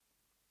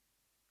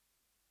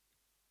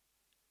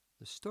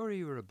The story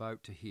you are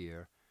about to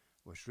hear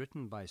was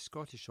written by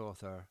Scottish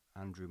author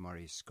Andrew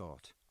Murray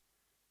Scott.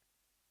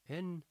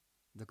 In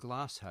The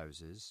Glass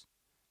Houses,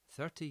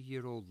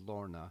 30-year-old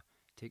Lorna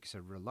takes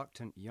her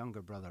reluctant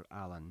younger brother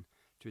Alan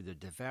to the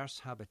diverse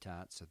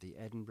habitats of the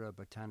Edinburgh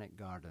Botanic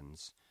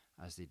Gardens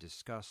as they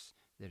discuss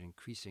their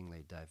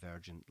increasingly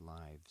divergent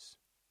lives.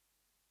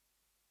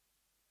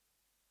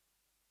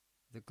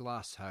 The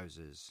Glass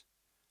Houses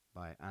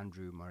by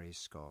Andrew Murray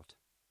Scott.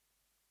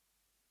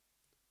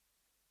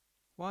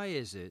 "Why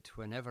is it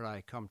whenever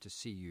I come to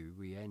see you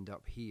we end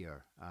up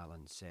here?"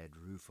 Alan said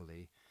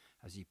ruefully,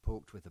 as he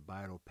poked with a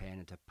biro pen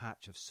at a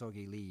patch of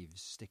soggy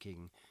leaves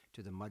sticking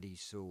to the muddy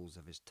soles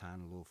of his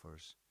tan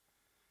loafers.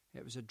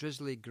 It was a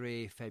drizzly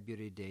grey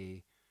February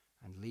day,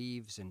 and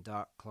leaves in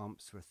dark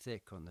clumps were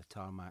thick on the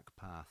tarmac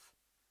path.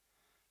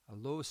 A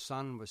low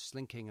sun was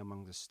slinking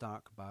among the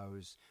stark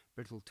boughs,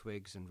 brittle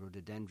twigs and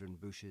rhododendron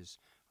bushes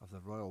of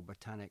the Royal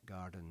Botanic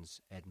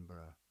Gardens,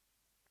 Edinburgh.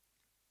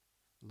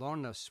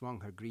 Lorna swung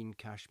her green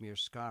cashmere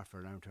scarf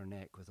around her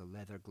neck with a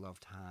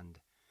leather-gloved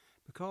hand.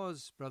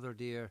 "Because, brother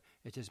dear,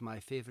 it is my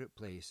favourite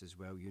place, as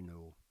well you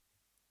know."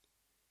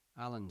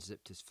 Alan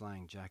zipped his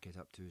flying jacket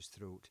up to his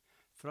throat,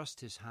 thrust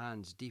his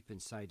hands deep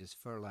inside his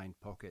fur-lined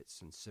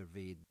pockets and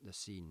surveyed the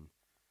scene.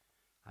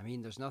 "I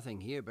mean, there's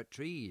nothing here but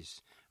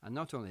trees, and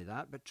not only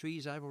that, but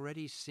trees I've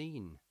already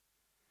seen."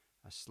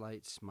 A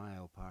slight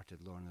smile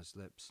parted Lorna's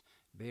lips,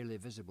 barely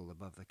visible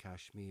above the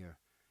cashmere.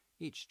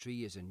 "Each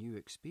tree is a new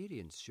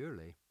experience,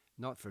 surely."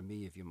 "Not for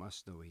me, if you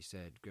must know," he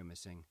said,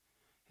 grimacing.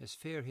 His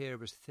fair hair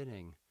was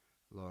thinning,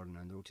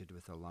 Lorna noted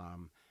with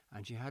alarm,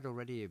 and she had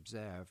already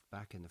observed,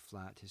 back in the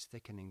flat, his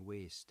thickening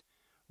waist.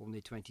 Only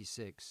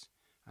 26,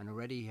 and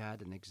already he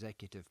had an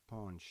executive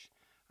paunch,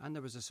 and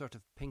there was a sort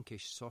of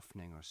pinkish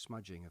softening or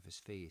smudging of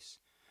his face,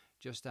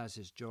 just as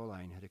his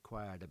jawline had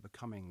acquired a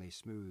becomingly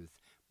smooth,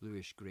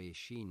 bluish-grey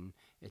sheen.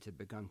 It had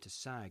begun to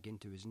sag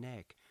into his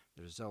neck,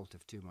 the result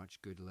of too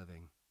much good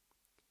living.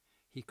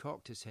 He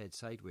cocked his head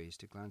sideways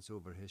to glance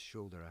over his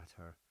shoulder at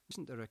her.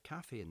 "Isn't there a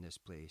cafe in this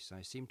place?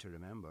 I seem to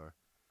remember."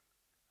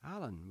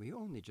 "Alan, we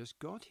only just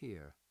got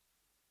here."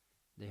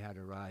 They had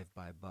arrived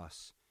by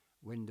bus,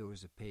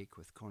 windows opaque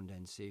with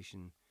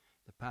condensation,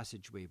 the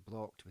passageway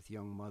blocked with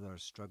young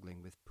mothers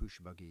struggling with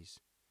push-buggies.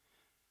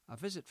 A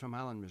visit from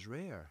Alan was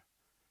rare.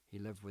 He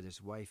lived with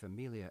his wife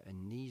Amelia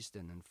in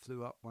Neasden and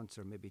flew up once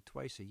or maybe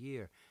twice a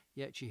year,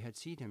 yet she had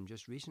seen him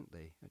just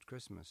recently, at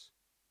Christmas.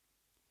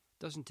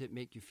 "Doesn't it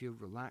make you feel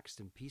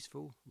relaxed and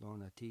peaceful?"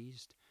 Lorna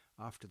teased,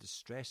 "after the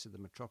stress of the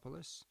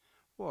metropolis?"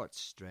 "What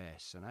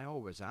stress? And I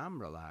always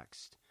am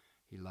relaxed."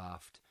 He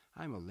laughed.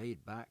 "I'm a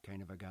laid-back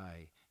kind of a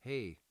guy.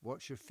 Hey,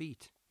 watch your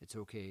feet." "It's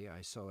okay,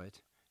 I saw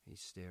it." He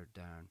stared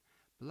down.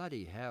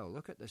 "Bloody hell,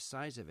 look at the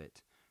size of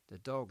it. The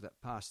dog that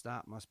passed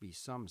that must be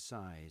some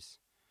size."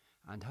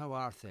 "And how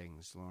are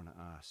things?" Lorna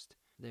asked.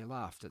 They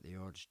laughed at the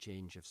odd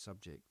change of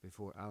subject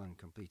before Alan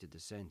completed the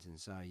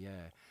sentence.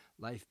 "Yeah,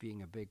 life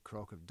being a big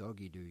crock of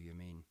doggy-do, you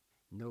mean?"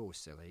 "No,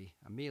 silly.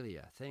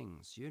 Amelia,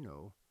 things, you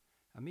know."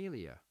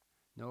 "Amelia?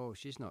 No,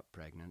 she's not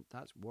pregnant.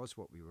 That was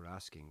what we were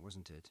asking,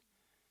 wasn't it?"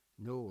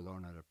 "No,"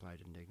 Lorna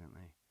replied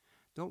indignantly.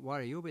 "Don't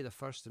worry, you'll be the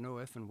first to know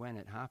if and when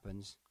it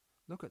happens.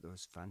 Look at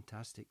those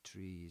fantastic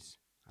trees.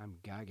 I'm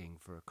gagging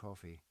for a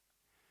coffee."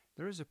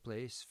 "There is a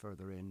place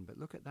further in, but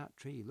look at that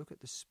tree. Look at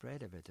the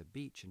spread of it. A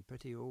beech, and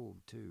pretty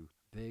old, too."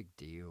 "Big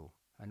deal.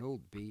 An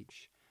old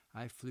beech.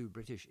 I flew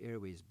British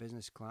Airways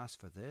business class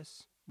for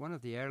this. One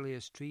of the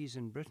earliest trees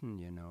in Britain,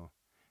 you know.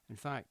 In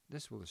fact,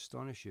 this will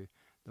astonish you,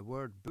 the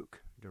word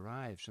book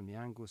derives from the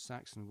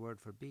Anglo-Saxon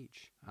word for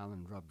beech."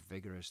 Alan rubbed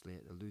vigorously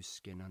at the loose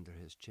skin under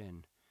his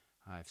chin.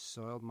 "I've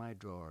soiled my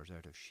drawers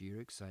out of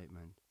sheer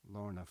excitement."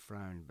 Lorna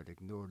frowned but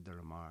ignored the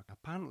remark.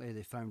 "Apparently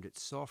they found it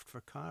soft for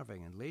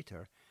carving, and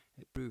later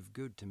it proved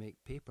good to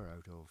make paper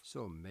out of."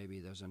 "So maybe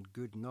there's a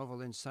good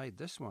novel inside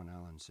this one,"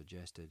 Alan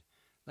suggested.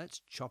 "Let's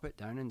chop it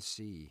down and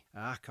see."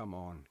 "Ah, come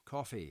on.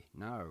 Coffee,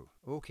 now."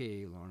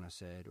 "Okay," Lorna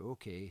said,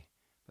 "okay.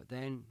 But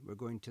then we're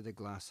going to the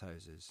Glass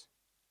Houses."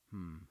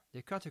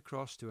 They cut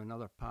across to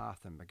another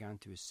path and began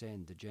to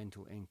ascend the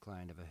gentle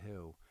incline of a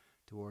hill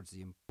towards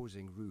the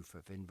imposing roof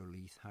of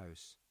Inverleith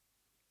House.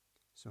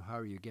 "So how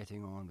are you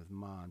getting on with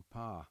Ma and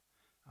Pa?"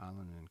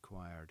 Alan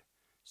inquired.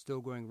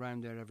 "Still going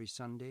round there every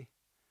Sunday?"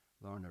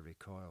 Lorna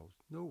recoiled.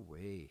 "No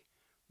way.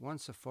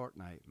 Once a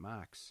fortnight,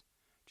 max.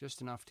 Just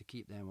enough to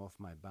keep them off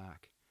my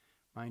back.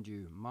 Mind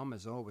you, Mum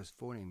is always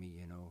phoning me,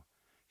 you know.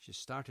 She's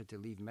started to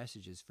leave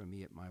messages for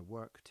me at my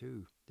work,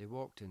 too." They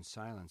walked in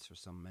silence for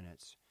some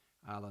minutes.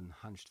 Alan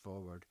hunched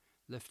forward,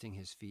 lifting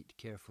his feet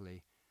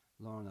carefully,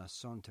 Lorna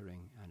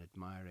sauntering and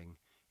admiring,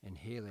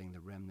 inhaling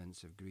the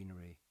remnants of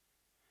greenery.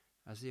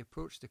 As they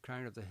approached the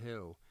crown of the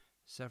hill,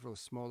 several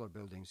smaller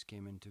buildings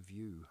came into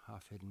view,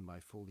 half hidden by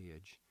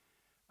foliage.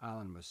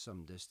 Alan was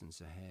some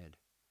distance ahead.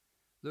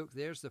 "Look,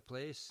 there's the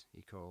place,"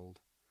 he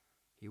called.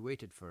 He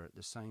waited for it,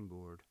 the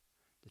signboard.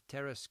 "The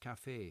Terrace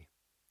Café.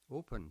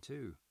 Open,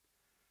 too.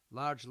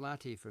 Large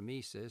latte for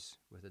me, sis,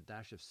 with a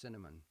dash of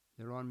cinnamon."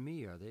 "They're on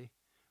me, are they?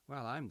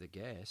 Well, I'm the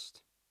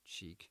guest."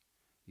 Cheek.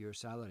 Your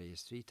salary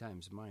is 3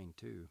 times mine,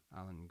 too.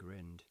 Alan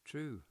grinned.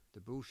 True,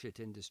 the bullshit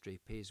industry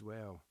pays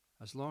well.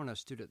 As Lorna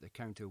stood at the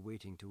counter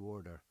waiting to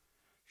order,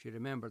 she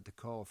remembered the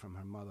call from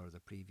her mother the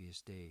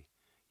previous day.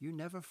 You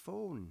never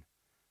phone.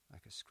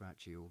 Like a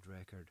scratchy old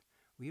record.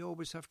 We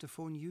always have to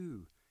phone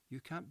you. You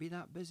can't be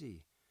that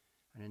busy.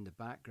 And in the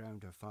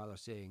background her father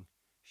saying,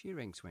 She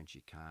rings when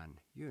she can.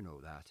 You know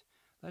that.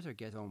 Let her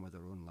get on with her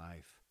own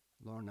life.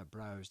 Lorna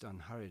browsed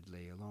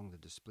unhurriedly along the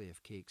display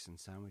of cakes and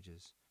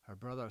sandwiches. Her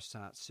brother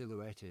sat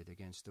silhouetted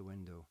against the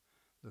window,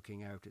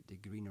 looking out at the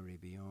greenery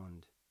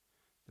beyond.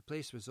 The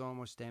place was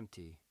almost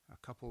empty, a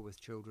couple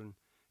with children,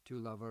 2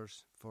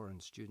 lovers,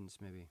 foreign students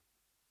maybe.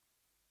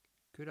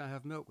 Could I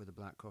have milk with the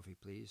black coffee,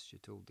 please? She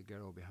told the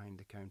girl behind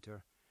the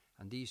counter,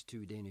 and these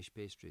 2 Danish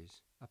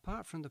pastries.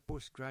 Apart from the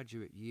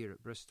postgraduate year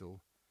at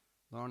Bristol,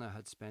 Lorna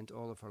had spent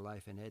all of her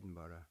life in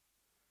Edinburgh.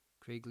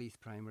 Craigleith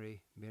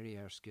Primary, Mary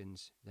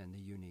Erskine's, then the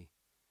uni.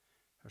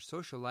 Her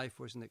social life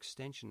was an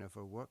extension of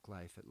her work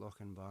life at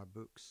Lochinvar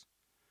Books.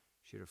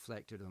 She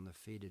reflected on the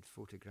faded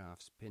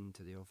photographs pinned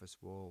to the office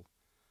wall.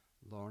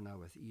 Lorna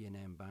with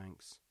E&M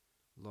Banks,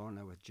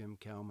 Lorna with Jim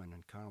Kelman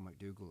and Carl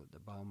McDougall at the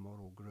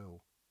Balmoral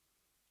Grill.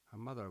 Her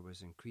mother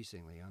was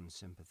increasingly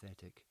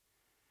unsympathetic.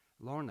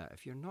 Lorna,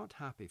 if you're not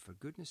happy, for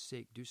goodness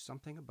sake, do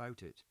something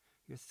about it.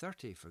 You're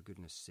 30, for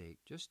goodness sake.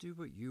 Just do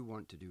what you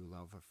want to do,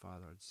 love, her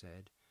father had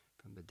said,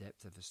 from the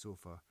depth of the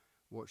sofa,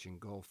 watching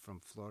golf from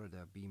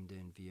Florida beamed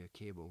in via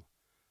cable.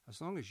 As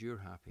long as you're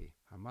happy.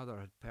 Her mother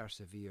had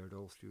persevered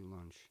all through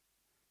lunch.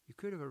 You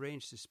could have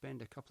arranged to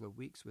spend a couple of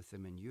weeks with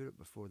them in Europe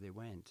before they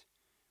went.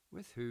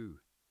 With who?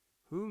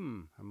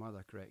 Whom? Her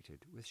mother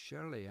corrected. With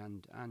Shirley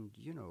and,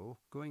 you know,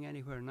 going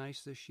anywhere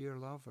nice this year,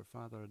 love? Her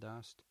father had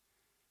asked.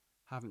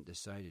 Haven't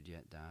decided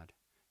yet, Dad.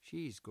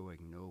 She's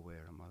going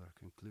nowhere, her mother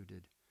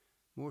concluded.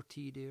 More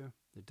tea, dear?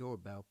 The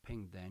doorbell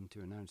pinged then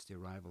to announce the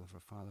arrival of her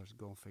father's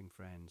golfing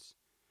friends.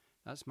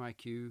 That's my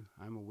cue.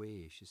 I'm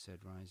away, she said,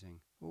 rising.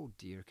 Oh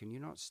dear, can you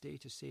not stay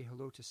to say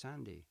hello to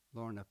Sandy?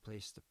 Lorna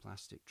placed the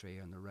plastic tray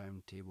on the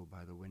round table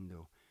by the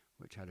window,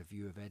 which had a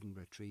view of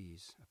Edinburgh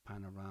trees, a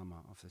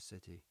panorama of the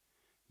city.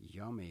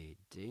 Yummy,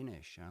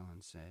 Danish,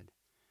 Alan said.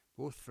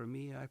 Both for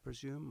me, I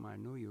presume? I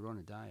know you're on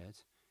a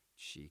diet.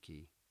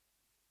 Cheeky.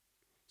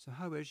 So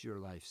how is your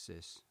life,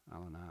 sis?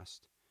 Alan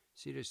asked.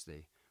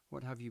 Seriously,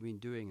 what have you been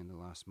doing in the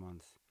last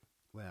month?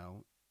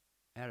 Well,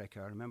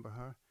 Erica, remember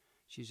her?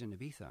 She's in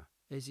Ibiza.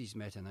 Izzy's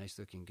met a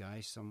nice-looking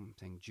guy,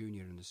 something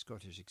junior in the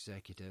Scottish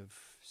Executive.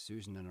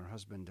 Susan and her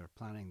husband are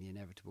planning the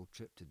inevitable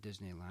trip to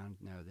Disneyland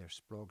now their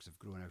sprogs have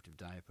grown out of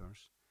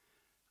diapers.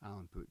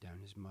 Alan put down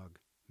his mug.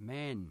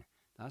 Men,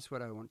 that's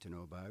what I want to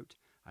know about.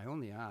 I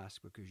only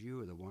ask because you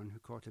were the one who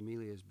caught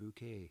Amelia's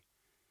bouquet.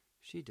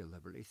 She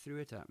deliberately threw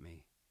it at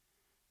me.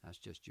 That's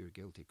just your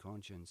guilty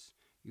conscience.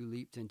 You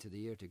leaped into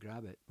the air to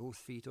grab it, both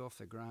feet off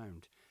the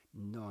ground.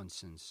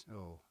 Nonsense.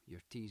 Oh,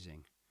 you're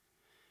teasing.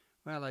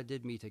 Well, I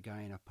did meet a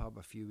guy in a pub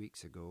a few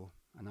weeks ago,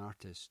 an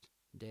artist,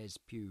 Des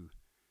Pugh.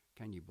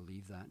 Can you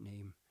believe that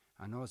name?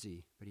 An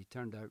Aussie, but he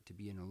turned out to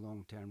be in a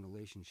long-term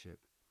relationship.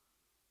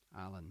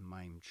 Alan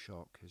mimed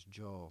shock, his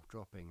jaw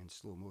dropping in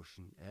slow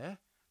motion. Eh?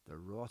 The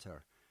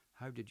rotter.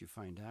 How did you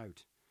find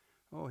out?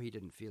 Oh, he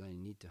didn't feel any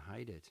need to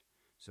hide it.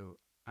 So,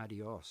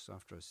 adios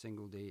after a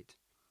single date.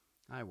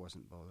 I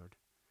wasn't bothered.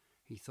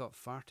 He thought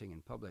farting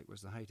in public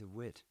was the height of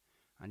wit,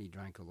 and he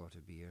drank a lot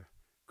of beer.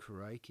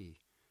 Crikey.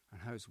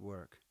 And how's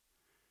work?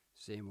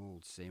 Same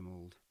old, same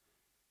old.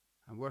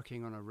 I'm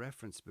working on a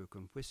reference book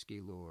on whiskey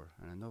lore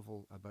and a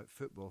novel about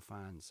football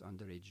fans,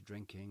 underage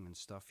drinking and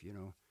stuff, you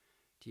know.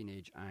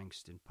 Teenage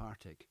angst in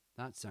Partick.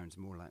 That sounds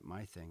more like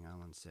my thing,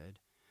 Alan said.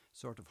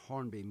 Sort of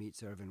Hornby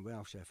meets Irvine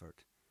Welsh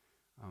effort.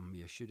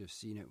 You should have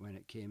seen it when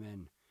it came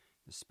in.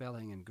 The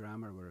spelling and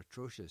grammar were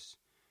atrocious.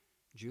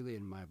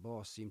 Julian, my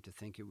boss, seemed to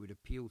think it would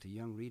appeal to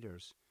young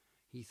readers.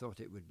 He thought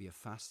it would be a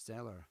fast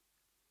seller.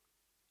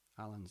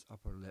 Alan's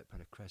upper lip had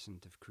a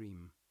crescent of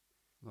cream.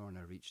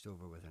 Lorna reached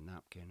over with a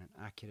napkin and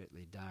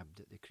accurately dabbed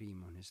at the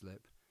cream on his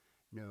lip.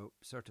 No,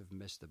 sort of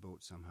missed the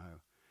boat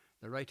somehow.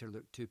 The writer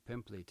looked too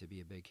pimply to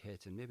be a big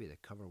hit, and maybe the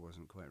cover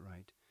wasn't quite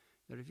right.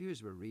 The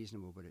reviews were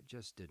reasonable, but it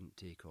just didn't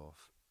take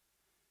off.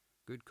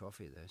 Good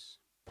coffee, this.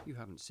 You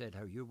haven't said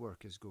how your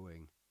work is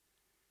going.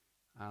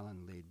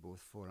 Alan laid both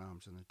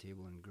forearms on the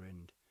table and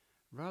grinned.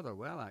 Rather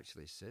well,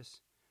 actually,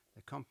 sis.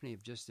 The company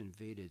have just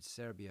invaded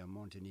Serbia,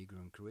 Montenegro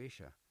and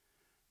Croatia.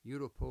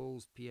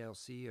 Europols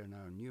PLC are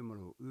now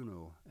numero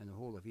uno in the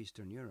whole of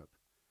Eastern Europe.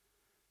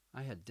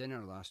 I had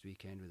dinner last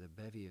weekend with a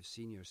bevy of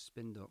senior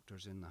spin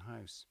doctors in the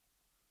house.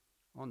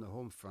 On the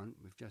home front,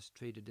 we've just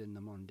traded in the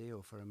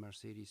Mondeo for a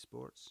Mercedes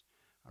Sports,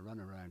 a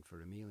runaround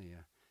for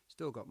Amelia.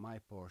 Still got my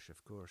Porsche,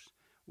 of course.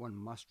 One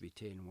must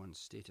retain one's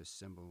status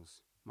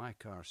symbols. My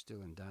car's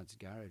still in Dad's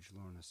garage,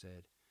 Lorna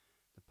said.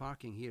 The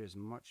parking here is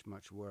much,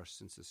 much worse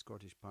since the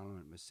Scottish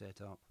Parliament was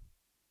set up.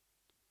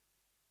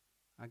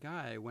 A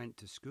guy I went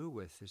to school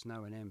with is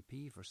now an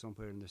MP for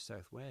somewhere in the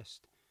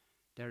southwest.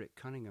 Derek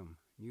Cunningham,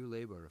 New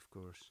Labour, of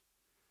course.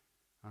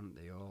 Aren't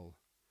they all?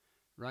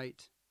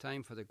 Right,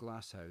 time for the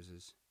glass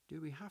houses. Do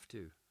we have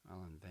to?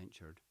 Alan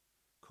ventured.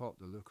 caught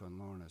the look on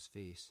Lorna's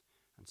face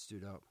and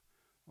stood up.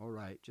 "All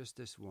right, just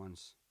this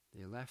once."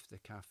 They left the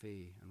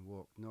cafe and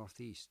walked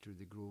northeast through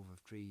the grove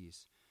of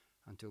trees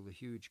until the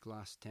huge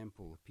glass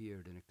temple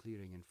appeared in a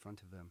clearing in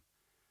front of them.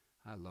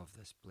 "I love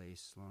this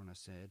place," Lorna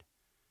said.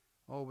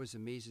 "Always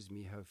amazes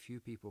me how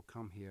few people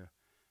come here.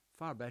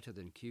 Far better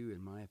than Kew,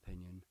 in my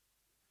opinion."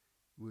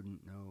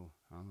 "Wouldn't know,"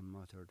 Alan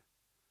muttered.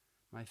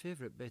 "My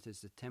favourite bit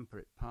is the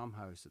temperate palm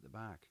house at the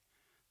back.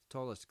 The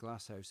tallest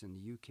glass house in the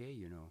UK,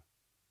 you know."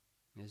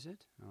 "Is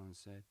it?" Alan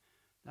said.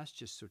 "That's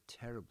just so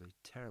terribly,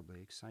 terribly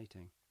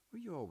exciting." "Were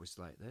you always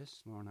like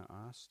this?" Lorna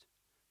asked.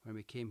 "When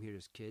we came here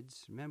as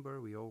kids,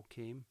 remember we all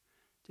came?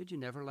 Did you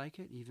never like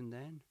it, even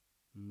then?"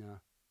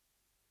 "Nah."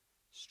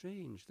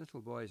 "Strange.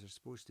 Little boys are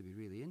supposed to be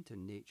really into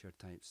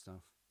nature-type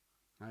stuff."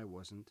 "I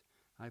wasn't.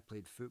 I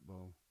played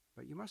football.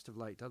 But you must have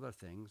liked other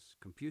things.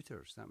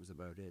 Computers, that was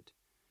about it.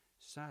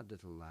 Sad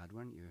little lad,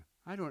 weren't you?"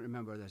 "I don't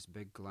remember this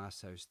big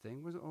glass house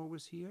thing. Was it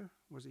always here?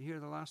 Was it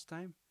here the last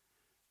time?"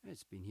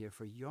 "It's been here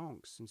for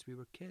yonks since we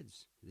were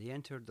kids." They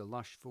entered the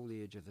lush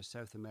foliage of the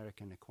South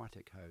American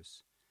Aquatic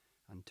House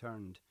and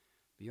turned,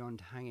 beyond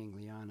hanging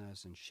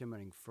lianas and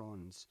shimmering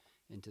fronds,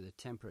 into the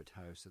temperate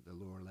house at the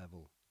lower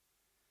level.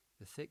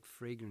 The thick,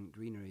 fragrant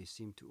greenery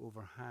seemed to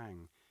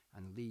overhang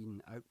and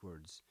lean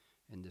outwards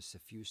in the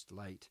suffused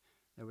light.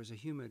 There was a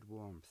humid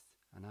warmth,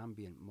 an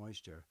ambient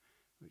moisture,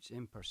 which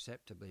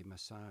imperceptibly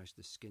massaged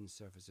the skin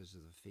surfaces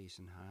of the face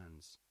and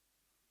hands.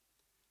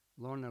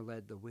 Lorna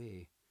led the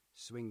way,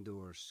 swing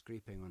doors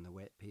scraping on the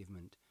wet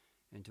pavement,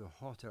 into a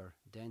hotter,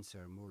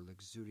 denser, more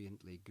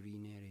luxuriantly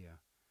green area.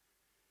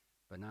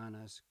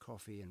 Bananas,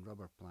 coffee and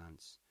rubber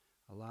plants,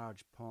 a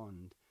large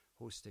pond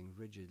hosting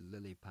rigid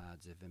lily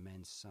pads of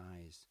immense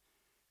size,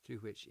 through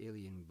which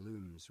alien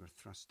blooms were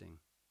thrusting.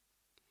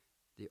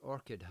 The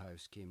orchid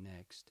house came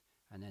next,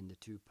 and then the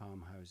two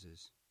palm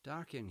houses.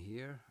 "Dark in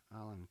here,"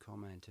 Alan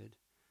commented,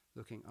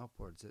 looking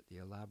upwards at the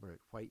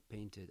elaborate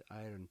white-painted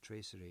iron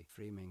tracery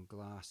framing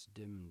glass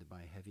dimmed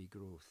by heavy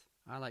growth.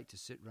 "I like to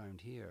sit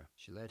round here."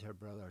 She led her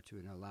brother to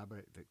an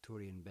elaborate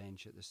Victorian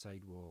bench at the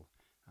side wall,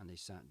 and they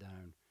sat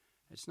down.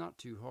 "It's not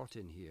too hot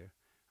in here,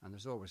 and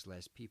there's always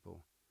less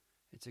people.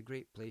 It's a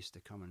great place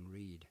to come and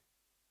read."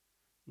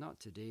 "Not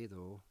today,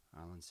 though,"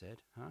 Alan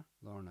said. "Huh?"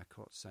 Lorna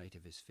caught sight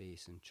of his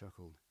face and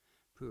chuckled.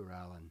 "Poor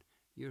Alan,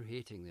 you're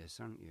hating this,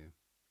 aren't you?"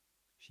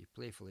 She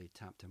playfully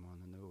tapped him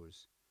on the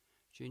nose.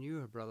 She knew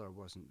her brother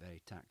wasn't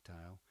very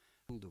tactile,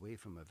 pulled away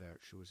from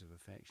overt shows of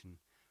affection.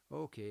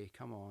 "Okay,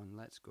 come on,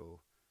 let's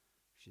go."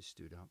 She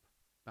stood up.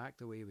 "Back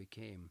the way we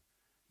came.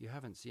 You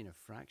haven't seen a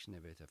fraction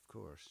of it, of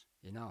course."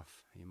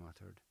 "Enough," he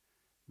muttered,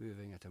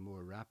 moving at a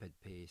more rapid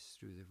pace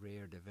through the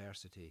rare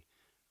diversity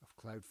of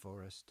cloud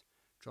forest,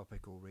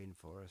 tropical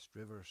rainforest,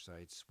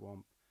 riverside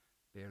swamp,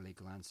 barely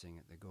glancing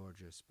at the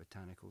gorgeous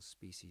botanical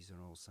species on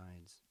all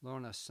sides.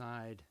 Lorna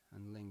sighed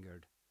and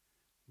lingered,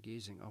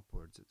 gazing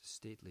upwards at the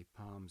stately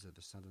palms of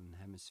the southern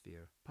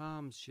hemisphere.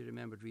 Palms, she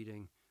remembered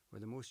reading, were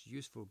the most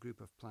useful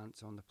group of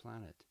plants on the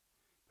planet,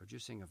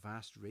 producing a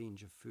vast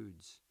range of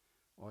foods,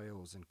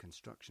 oils and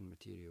construction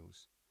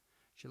materials.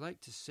 She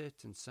liked to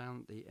sit and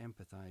silently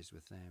empathize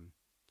with them,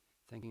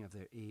 thinking of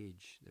their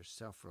age, their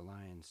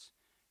self-reliance,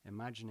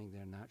 imagining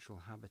their natural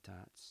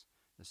habitats,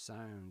 the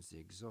sounds, the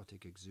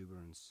exotic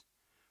exuberance,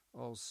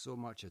 all so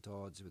much at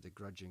odds with the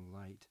grudging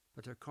light.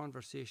 But her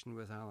conversation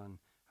with Alan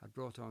had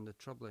brought on the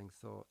troubling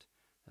thought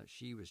that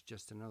she was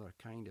just another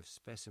kind of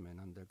specimen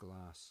under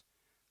glass,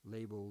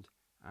 labelled,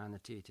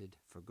 annotated,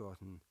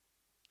 forgotten.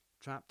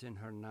 Trapped in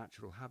her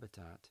natural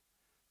habitat,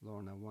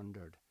 Lorna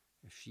wondered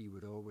if she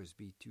would always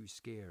be too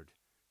scared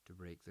to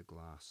break the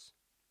glass.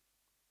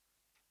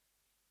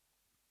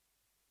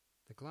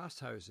 The Glass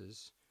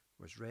Houses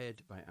was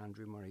read by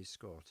Andrew Murray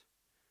Scott.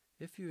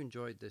 If you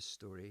enjoyed this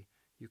story,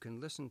 you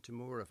can listen to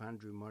more of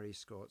Andrew Murray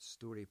Scott's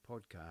story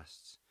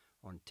podcasts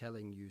on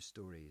Telling You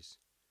Stories.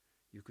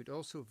 You could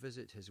also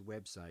visit his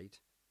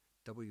website,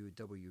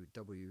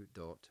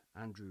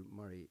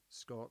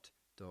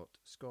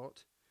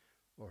 www.andrewmurrayscott.scott,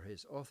 or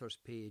his author's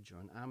page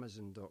on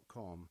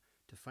Amazon.com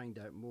to find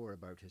out more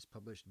about his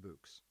published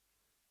books.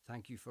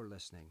 Thank you for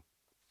listening.